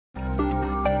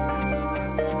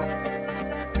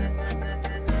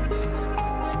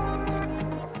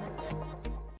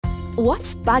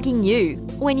What's bugging you?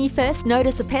 When you first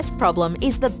notice a pest problem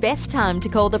is the best time to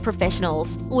call the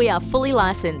professionals. We are fully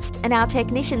licensed and our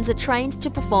technicians are trained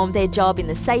to perform their job in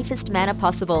the safest manner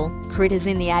possible. Critters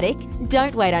in the attic?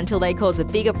 Don't wait until they cause a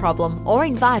bigger problem or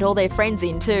invite all their friends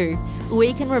in too.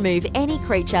 We can remove any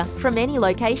creature from any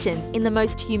location in the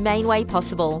most humane way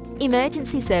possible.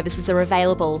 Emergency services are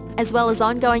available, as well as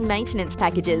ongoing maintenance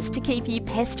packages to keep you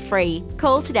pest-free.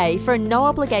 Call today for a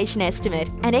no-obligation estimate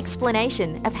and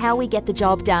explanation of how we get the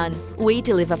job done. We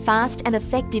deliver fast and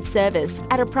effective service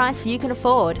at a price you can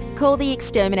afford. Call the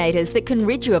exterminators that can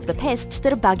rid you of the pests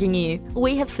that are bugging you.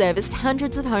 We have serviced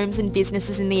hundreds of homes and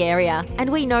businesses in the area, and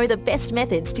we know the best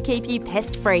methods to keep you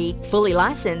pest-free. Fully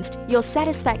licensed, your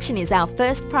satisfaction is our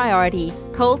first priority.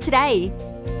 Call today.